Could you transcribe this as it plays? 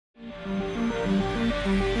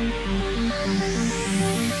Good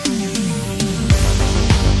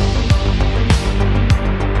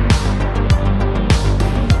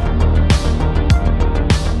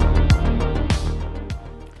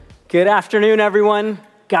afternoon, everyone.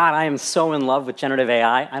 God, I am so in love with generative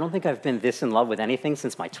AI. I don't think I've been this in love with anything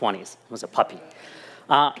since my 20s. I was a puppy.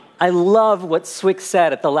 I love what Swick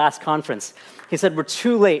said at the last conference. He said, we're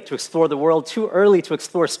too late to explore the world, too early to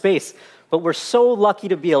explore space, but we're so lucky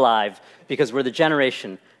to be alive because we're the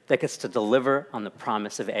generation that gets to deliver on the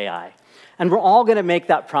promise of AI. And we're all going to make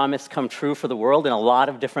that promise come true for the world in a lot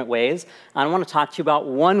of different ways. And I want to talk to you about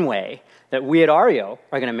one way that we at Ario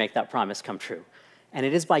are going to make that promise come true. And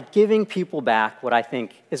it is by giving people back what I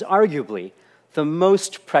think is arguably the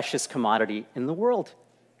most precious commodity in the world,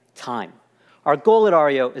 time. Our goal at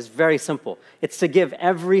Ario is very simple. It's to give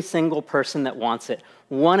every single person that wants it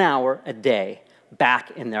 1 hour a day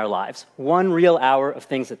back in their lives. 1 real hour of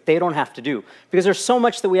things that they don't have to do. Because there's so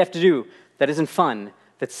much that we have to do that isn't fun,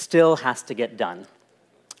 that still has to get done.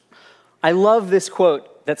 I love this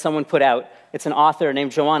quote that someone put out. It's an author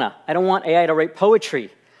named Joanna. I don't want AI to write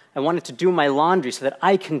poetry. I wanted to do my laundry so that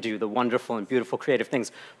I can do the wonderful and beautiful creative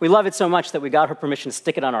things. We love it so much that we got her permission to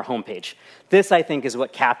stick it on our homepage. This, I think, is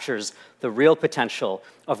what captures the real potential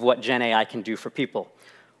of what Gen AI can do for people.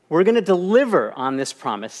 We're going to deliver on this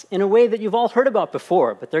promise in a way that you've all heard about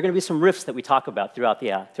before, but there are going to be some riffs that we talk about throughout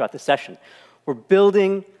the session. We're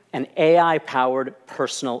building an AI-powered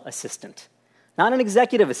personal assistant. Not an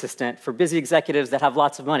executive assistant for busy executives that have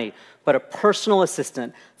lots of money, but a personal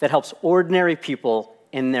assistant that helps ordinary people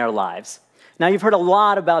in their lives. Now, you've heard a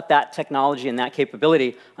lot about that technology and that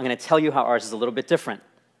capability. I'm going to tell you how ours is a little bit different.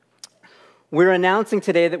 We're announcing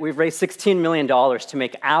today that we've raised $16 million to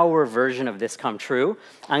make our version of this come true.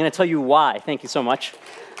 I'm going to tell you why. Thank you so much.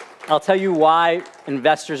 I'll tell you why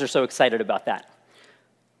investors are so excited about that.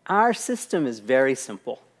 Our system is very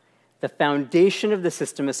simple. The foundation of the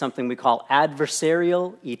system is something we call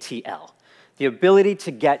adversarial ETL. The ability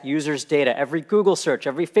to get users' data, every Google search,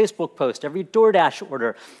 every Facebook post, every DoorDash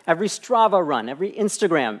order, every Strava run, every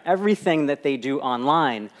Instagram, everything that they do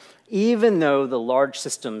online, even though the large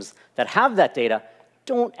systems that have that data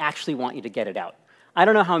don't actually want you to get it out. I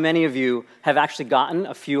don't know how many of you have actually gotten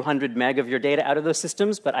a few hundred meg of your data out of those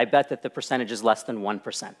systems, but I bet that the percentage is less than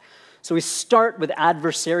 1%. So we start with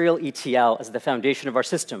adversarial ETL as the foundation of our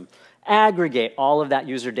system, aggregate all of that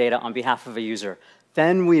user data on behalf of a user.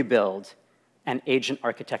 Then we build an agent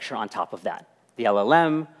architecture on top of that. The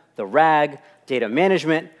LLM, the RAG, data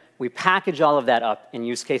management, we package all of that up in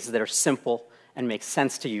use cases that are simple and make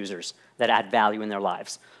sense to users that add value in their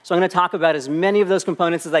lives. So I'm going to talk about as many of those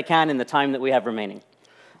components as I can in the time that we have remaining.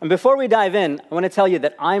 And before we dive in, I want to tell you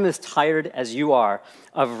that I'm as tired as you are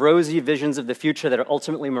of rosy visions of the future that are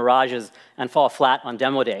ultimately mirages and fall flat on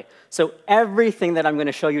demo day. So everything that I'm going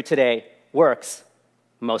to show you today works,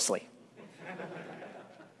 mostly.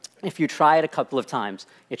 If you try it a couple of times,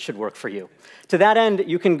 it should work for you. To that end,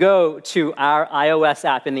 you can go to our iOS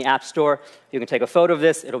app in the App Store. You can take a photo of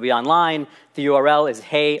this. It'll be online. The URL is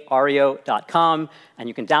heyario.com, and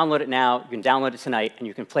you can download it now. You can download it tonight, and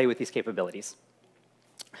you can play with these capabilities.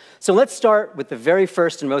 So let's start with the very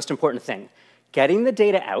first and most important thing, getting the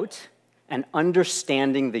data out and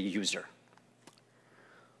understanding the user.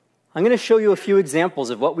 I'm going to show you a few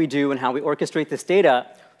examples of what we do and how we orchestrate this data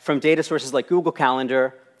from data sources like Google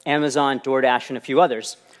Calendar, Amazon, DoorDash, and a few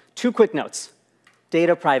others. 2 quick notes.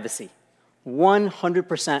 Data privacy.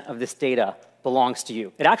 100% of this data belongs to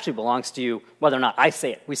you. It actually belongs to you whether or not I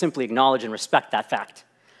say it. We simply acknowledge and respect that fact.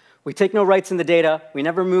 We take no rights in the data. We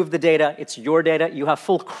never move the data. It's your data. You have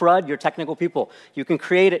full CRUD. You're technical people. You can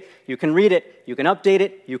create it. You can read it. You can update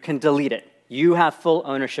it. You can delete it. You have full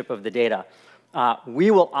ownership of the data. We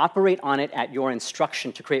will operate on it at your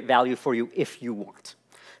instruction to create value for you if you want.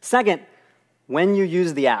 Second, when you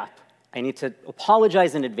use the app, I need to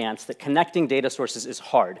apologize in advance that connecting data sources is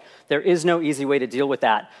hard. There is no easy way to deal with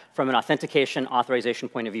that from an authentication, authorization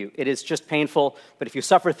point of view. It is just painful, but if you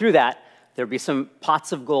suffer through that, there'll be some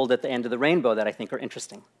pots of gold at the end of the rainbow that I think are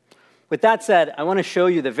interesting. With that said, I want to show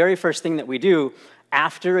you the very first thing that we do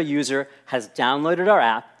after a user has downloaded our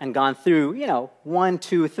app and gone through, 1,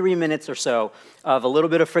 2, 3 minutes or so of a little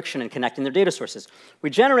bit of friction in connecting their data sources. We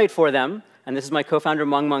generate for them, and this is my co-founder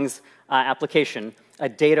Mung Mung's application, a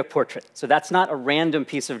data portrait. So that's not a random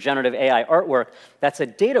piece of generative AI artwork. That's a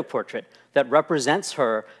data portrait that represents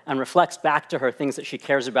her and reflects back to her things that she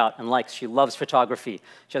cares about and likes. She loves photography.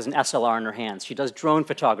 She has an SLR in her hands. She does drone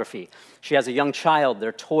photography. She has a young child,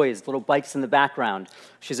 their toys, little bikes in the background.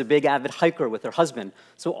 She's a big avid hiker with her husband.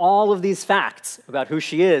 So all of these facts about who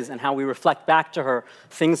she is and how we reflect back to her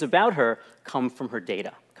things about her come from her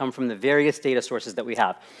data, come from the various data sources that we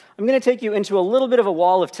have. I'm going to take you into a little bit of a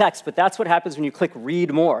wall of text, but that's what happens when you click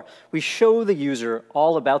Read More. We show the user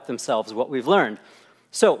all about themselves, what we've learned.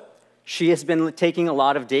 So she has been taking a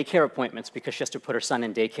lot of daycare appointments because she has to put her son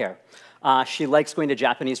in daycare. She likes going to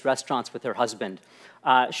Japanese restaurants with her husband.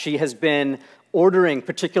 She has been ordering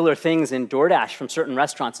particular things in DoorDash from certain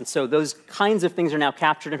restaurants, and so those kinds of things are now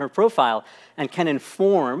captured in her profile and can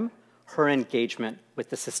inform her engagement with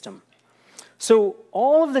the system. So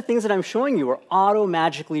all of the things that I'm showing you are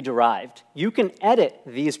auto-magically derived. You can edit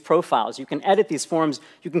these profiles. You can edit these forms.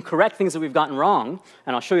 You can correct things that we've gotten wrong,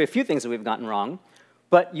 and I'll show you a few things that we've gotten wrong,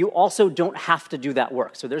 but you also don't have to do that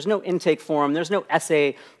work. So there's no intake form. There's no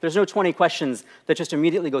essay. There's no 20 questions that just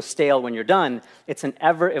immediately go stale when you're done. It's an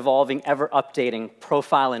ever-evolving, ever-updating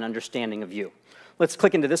profile and understanding of you. Let's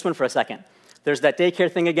click into this one for a second. There's that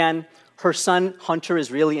daycare thing again. Her son, Hunter,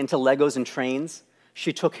 is really into Legos and trains.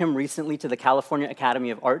 She took him recently to the California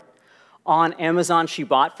Academy of Art. On Amazon, she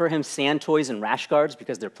bought for him sand toys and rash guards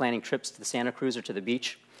because they're planning trips to the Santa Cruz or to the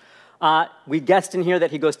beach. We guessed in here that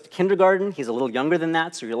he goes to kindergarten. He's a little younger than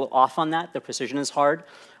that, so you're a little off on that. The precision is hard.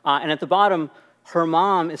 And at the bottom, her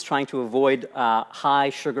mom is trying to avoid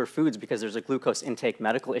high-sugar foods because there's a glucose intake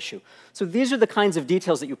medical issue. So these are the kinds of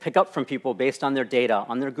details that you pick up from people based on their data,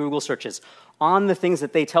 on their Google searches, on the things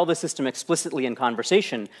that they tell the system explicitly in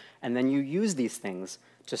conversation, and then you use these things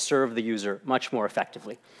to serve the user much more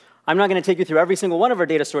effectively. I'm not going to take you through every single one of our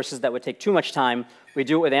data sources. That would take too much time. We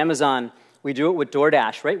do it with Amazon. We do it with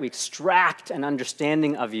DoorDash, right? We extract an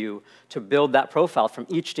understanding of you to build that profile from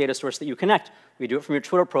each data source that you connect. We do it from your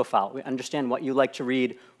Twitter profile. We understand what you like to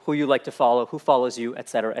read, who you like to follow, who follows you, et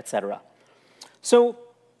cetera, et cetera. So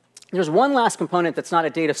there's one last component that's not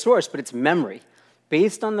a data source, but it's memory.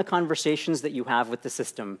 Based on the conversations that you have with the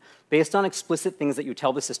system, based on explicit things that you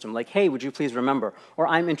tell the system, like, hey, would you please remember, or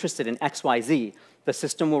I'm interested in X, Y, Z, the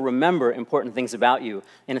system will remember important things about you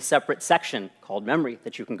in a separate section called memory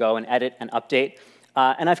that you can go and edit and update.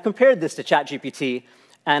 And I've compared this to ChatGPT,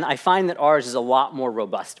 and I find that ours is a lot more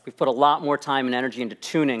robust. We've put a lot more time and energy into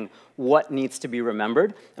tuning what needs to be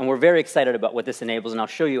remembered, and we're very excited about what this enables, and I'll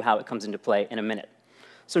show you how it comes into play in a minute.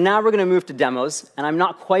 So now we're going to move to demos, and I'm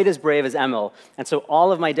not quite as brave as Emil, and so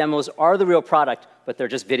all of my demos are the real product, but they're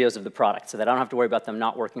just videos of the product, so that I don't have to worry about them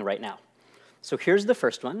not working right now. So here's the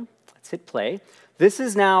first one. Let's hit play. This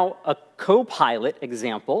is now a Copilot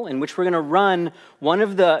example in which we're going to run one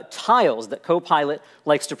of the tiles that Copilot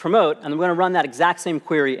likes to promote, and we're going to run that exact same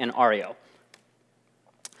query in Ario.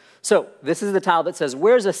 So this is the tile that says,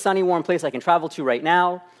 where's a sunny, warm place I can travel to right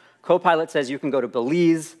now? Copilot says you can go to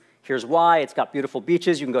Belize. Here's why. It's got beautiful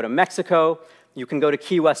beaches. You can go to Mexico. You can go to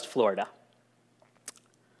Key West, Florida.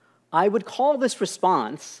 I would call this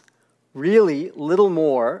response really little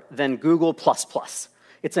more than Google++.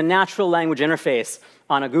 It's a natural language interface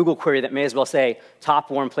on a Google query that may as well say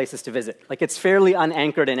top warm places to visit. Like, it's fairly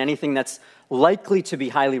unanchored in anything that's likely to be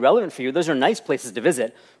highly relevant for you. Those are nice places to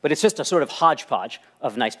visit, but it's just a sort of hodgepodge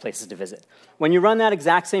of nice places to visit. When you run that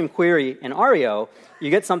exact same query in Ario,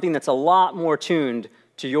 you get something that's a lot more tuned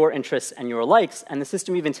to your interests and your likes, and the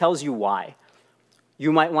system even tells you why.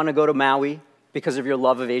 You might want to go to Maui because of your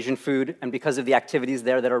love of Asian food and because of the activities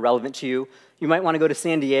there that are relevant to you. You might want to go to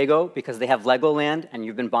San Diego because they have Legoland and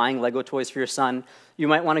you've been buying Lego toys for your son. You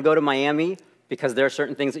might want to go to Miami because there are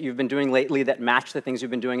certain things that you've been doing lately that match the things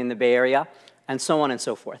you've been doing in the Bay Area, and so on and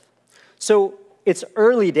so forth. So it's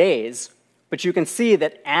early days, but you can see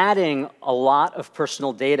that adding a lot of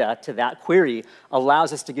personal data to that query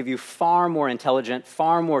allows us to give you far more intelligent,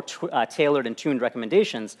 far more tailored and tuned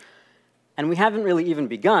recommendations. And we haven't really even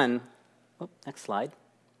begun. Oh, next slide.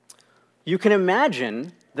 You can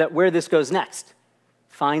imagine that where this goes next.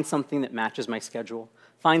 Find something that matches my schedule.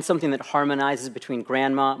 Find something that harmonizes between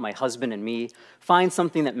grandma, my husband, and me. Find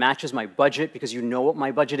something that matches my budget because you know what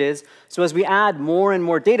my budget is. So as we add more and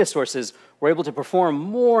more data sources, we're able to perform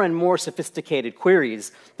more and more sophisticated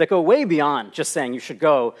queries that go way beyond just saying you should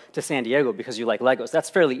go to San Diego because you like Legos.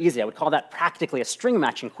 That's fairly easy. I would call that practically a string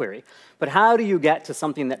matching query. But how do you get to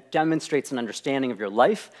something that demonstrates an understanding of your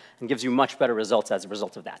life and gives you much better results as a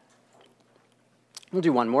result of that? We'll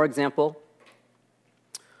do one more example.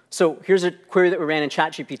 So here's a query that we ran in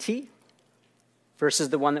ChatGPT versus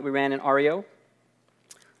the one that we ran in Ario.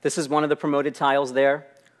 This is one of the promoted tiles there.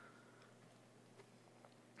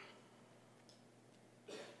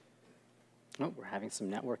 Oh, we're having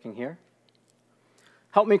some networking here.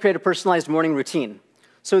 Help me create a personalized morning routine.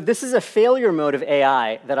 So this is a failure mode of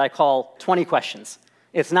AI that I call 20 questions.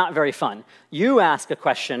 It's not very fun. You ask a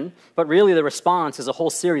question, but really the response is a whole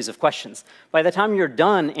series of questions. By the time you're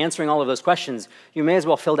done answering all of those questions, you may as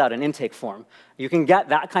well filled out an intake form. You can get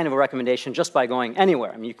that kind of a recommendation just by going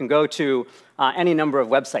anywhere. I mean, you can go to any number of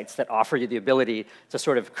websites that offer you the ability to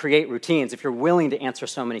sort of create routines if you're willing to answer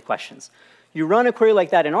so many questions. You run a query like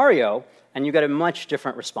that in Ario, and you get a much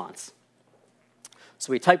different response.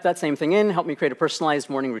 So we type that same thing in, help me create a personalized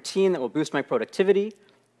morning routine that will boost my productivity.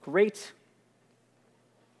 Great.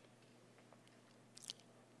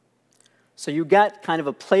 So you get kind of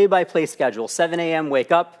a play-by-play schedule. 7 a.m.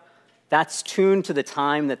 wake up. That's tuned to the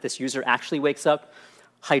time that this user actually wakes up.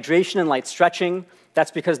 Hydration and light stretching. That's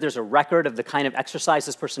because there's a record of the kind of exercise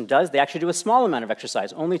this person does. They actually do a small amount of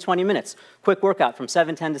exercise, only 20 minutes. Quick workout from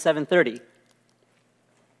 7:10 to 7:30.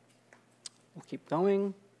 We'll keep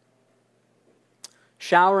going.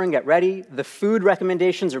 Shower and get ready. The food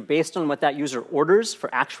recommendations are based on what that user orders for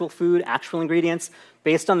actual food, actual ingredients,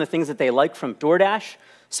 based on the things that they like from DoorDash.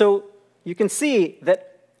 So you can see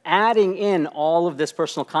that adding in all of this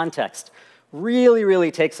personal context really,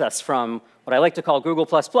 really takes us from what I like to call Google++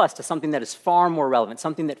 to something that is far more relevant,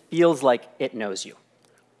 something that feels like it knows you.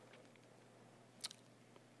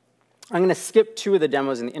 I'm going to skip 2 of the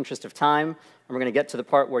demos in the interest of time, and we're going to get to the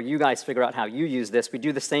part where you guys figure out how you use this. We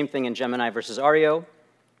do the same thing in Gemini versus Ario.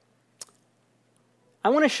 I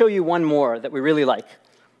want to show you one more that we really like.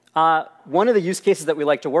 One of the use cases that we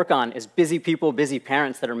like to work on is busy people, busy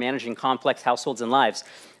parents that are managing complex households and lives.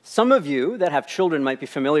 Some of you that have children might be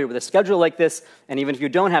familiar with a schedule like this, and even if you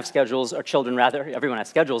don't have schedules, or children rather, everyone has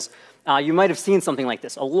schedules, you might have seen something like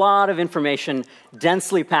this. A lot of information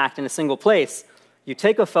densely packed in a single place. You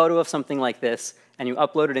take a photo of something like this, and you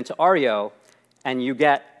upload it into Ario, and you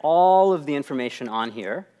get all of the information on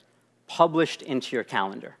here published into your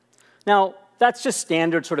calendar. Now, that's just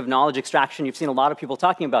standard sort of knowledge extraction. You've seen a lot of people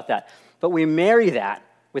talking about that. But we marry that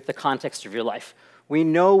with the context of your life. We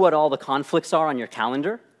know what all the conflicts are on your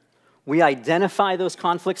calendar. We identify those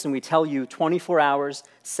conflicts, and we tell you 24 hours,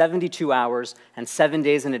 72 hours, and 7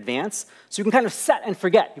 days in advance. So you can kind of set and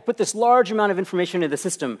forget. You put this large amount of information into the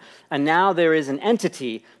system, and now there is an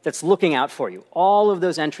entity that's looking out for you. All of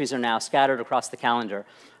those entries are now scattered across the calendar.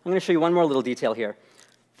 I'm going to show you one more little detail here.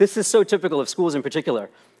 This is so typical of schools in particular.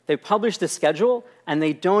 They publish the schedule, and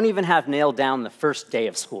they don't even have nailed down the first day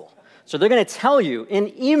of school. So they're going to tell you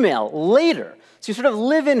in email later. So you sort of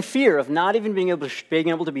live in fear of not even being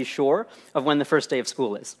able to be sure of when the first day of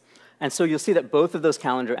school is. And so you'll see that both of those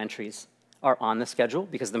calendar entries are on the schedule,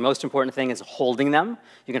 because the most important thing is holding them.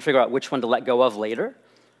 You can figure out which one to let go of later.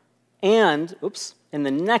 And, oops, in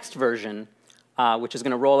the next version, which is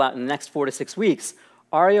going to roll out in the next 4 to 6 weeks,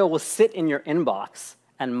 Ario will sit in your inbox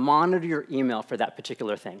and monitor your email for that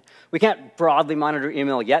particular thing. We can't broadly monitor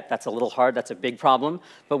email yet. That's a little hard. That's a big problem.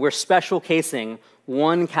 But we're special casing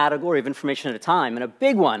one category of information at a time. And a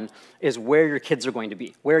big one is where your kids are going to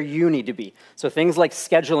be, where you need to be. So things like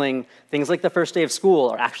scheduling, things like the first day of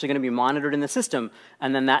school are actually going to be monitored in the system.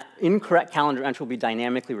 And then that incorrect calendar entry will be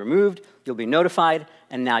dynamically removed. You'll be notified,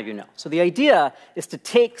 and now you know. So the idea is to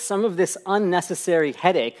take some of this unnecessary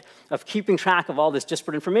headache of keeping track of all this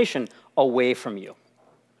disparate information away from you.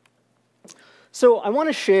 So I want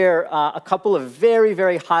to share a couple of very,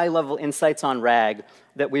 very high-level insights on RAG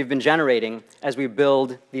that we've been generating as we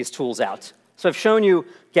build these tools out. So I've shown you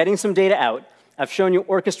getting some data out. I've shown you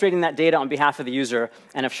orchestrating that data on behalf of the user,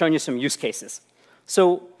 and I've shown you some use cases.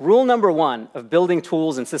 So rule number 1 of building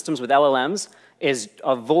tools and systems with LLMs is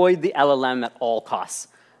avoid the LLM at all costs.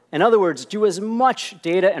 In other words, do as much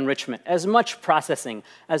data enrichment, as much processing,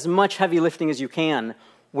 as much heavy lifting as you can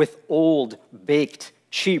with old, baked,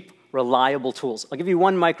 cheap, reliable tools. I'll give you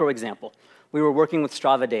one micro example. We were working with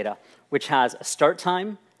Strava data, which has a start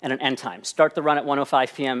time and an end time. Start the run at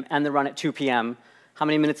 1:05 p.m. and the run at 2 p.m. How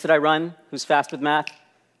many minutes did I run? Who's fast with math?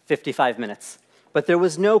 55 minutes. But there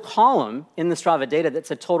was no column in the Strava data that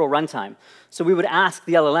said total runtime. So we would ask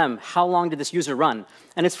the LLM, how long did this user run?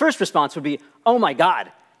 And its first response would be, oh my God,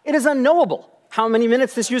 it is unknowable how many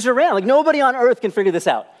minutes this user ran. Like, nobody on earth can figure this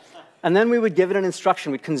out. And then we would give it an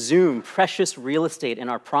instruction. We'd consume precious real estate in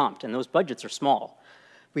our prompt, and those budgets are small.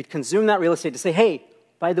 We'd consume that real estate to say, hey,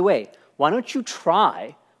 by the way, why don't you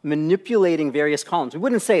try manipulating various columns? We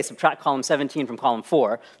wouldn't say subtract column 17 from column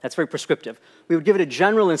 4. That's very prescriptive. We would give it a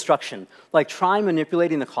general instruction, like try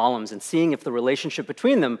manipulating the columns and seeing if the relationship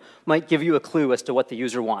between them might give you a clue as to what the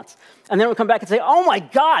user wants. And then it would come back and say, oh my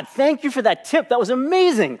God, thank you for that tip. That was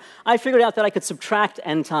amazing. I figured out that I could subtract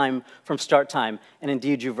end time from start time, and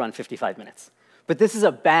indeed you've run 55 minutes. But this is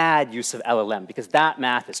a bad use of LLM, because that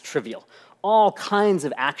math is trivial. All kinds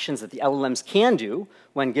of actions that the LLMs can do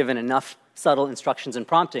when given enough subtle instructions and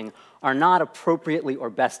prompting are not appropriately or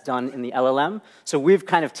best done in the LLM. So we've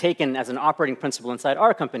kind of taken as an operating principle inside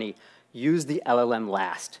our company, use the LLM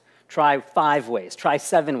last. Try 5 ways, try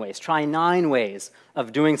 7 ways, try 9 ways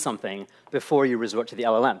of doing something before you resort to the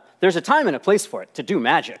LLM. There's a time and a place for it to do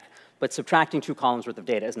magic, but subtracting 2 columns worth of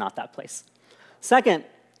data is not that place. Second,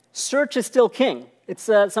 search is still king. It's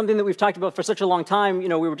something that we've talked about for such a long time. You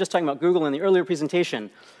know, we were just talking about Google in the earlier presentation.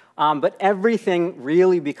 But everything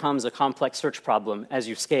really becomes a complex search problem as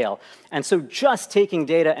you scale. And so just taking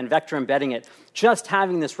data and vector embedding it, just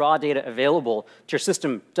having this raw data available to your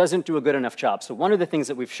system doesn't do a good enough job. So one of the things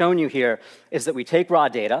that we've shown you here is that we take raw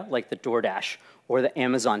data, like the DoorDash or the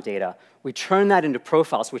Amazon data, we turn that into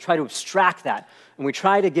profiles. We try to abstract that, and we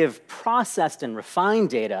try to give processed and refined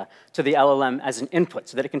data to the LLM as an input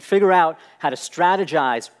so that it can figure out how to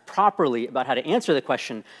strategize properly about how to answer the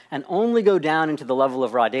question and only go down into the level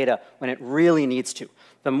of raw data when it really needs to.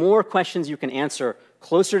 The more questions you can answer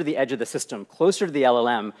closer to the edge of the system, closer to the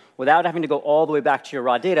LLM, without having to go all the way back to your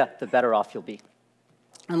raw data, the better off you'll be.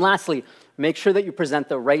 And lastly, make sure that you present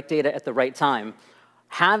the right data at the right time.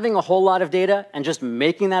 Having a whole lot of data and just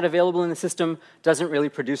making that available in the system doesn't really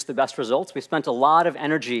produce the best results. We spent a lot of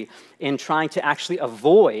energy in trying to actually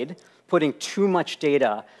avoid putting too much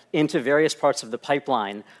data into various parts of the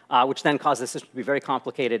pipeline, which then causes the system to be very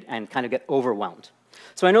complicated and kind of get overwhelmed.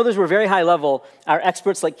 So I know those were very high level. Our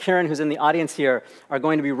experts like Karen, who's in the audience here, are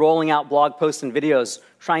going to be rolling out blog posts and videos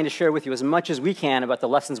trying to share with you as much as we can about the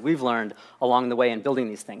lessons we've learned along the way in building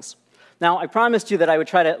these things. Now, I promised you that I would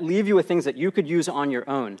try to leave you with things that you could use on your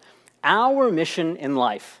own. Our mission in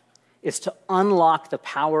life is to unlock the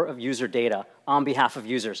power of user data on behalf of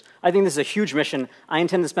users. I think this is a huge mission. I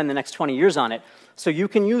intend to spend the next 20 years on it. So you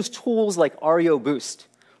can use tools like Ario Boost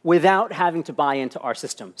without having to buy into our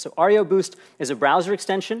system. So Ario Boost is a browser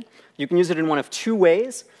extension. You can use it in one of 2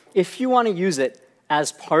 ways. If you want to use it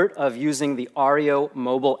as part of using the Ario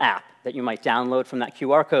mobile app that you might download from that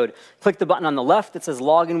QR code, click the button on the left that says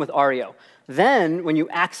Login with Ario. Then, when you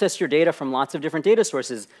access your data from lots of different data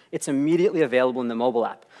sources, it's immediately available in the mobile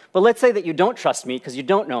app. But let's say that you don't trust me because you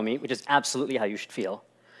don't know me, which is absolutely how you should feel.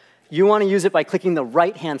 You want to use it by clicking the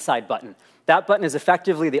right-hand side button. That button is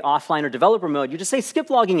effectively the offline or developer mode. You just say skip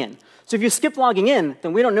logging in. So if you skip logging in,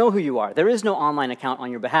 then we don't know who you are. There is no online account on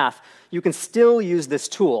your behalf. You can still use this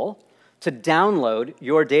tool to download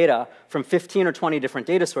your data from 15 or 20 different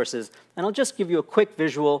data sources. And I'll just give you a quick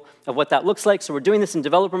visual of what that looks like. So we're doing this in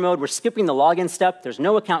developer mode. We're skipping the login step. There's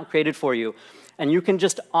no account created for you. And you can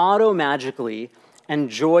just auto-magically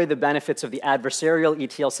enjoy the benefits of the adversarial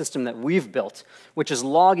ETL system that we've built, which is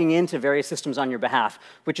logging into various systems on your behalf,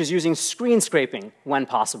 which is using screen scraping when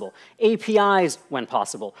possible, APIs when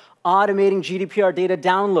possible, automating GDPR data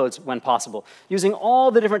downloads when possible, using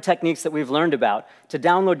all the different techniques that we've learned about to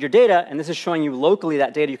download your data, and this is showing you locally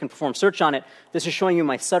that data. You can perform search on it. This is showing you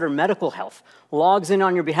my Sutter Medical Health, logs in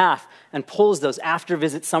on your behalf and pulls those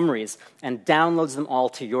after-visit summaries and downloads them all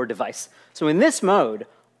to your device. So in this mode,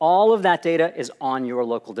 all of that data is on your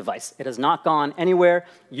local device. It has not gone anywhere.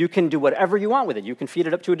 You can do whatever you want with it. You can feed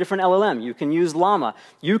it up to a different LLM. You can use Llama.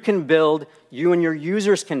 You can build. You and your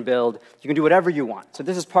users can build. You can do whatever you want. So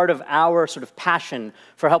this is part of our sort of passion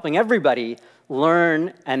for helping everybody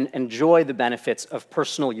learn and enjoy the benefits of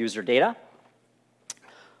personal user data.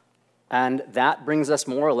 And that brings us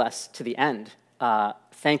more or less to the end.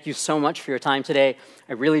 Thank you so much for your time today.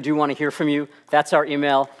 I really do want to hear from you. That's our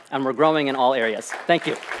email, and we're growing in all areas. Thank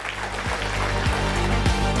you.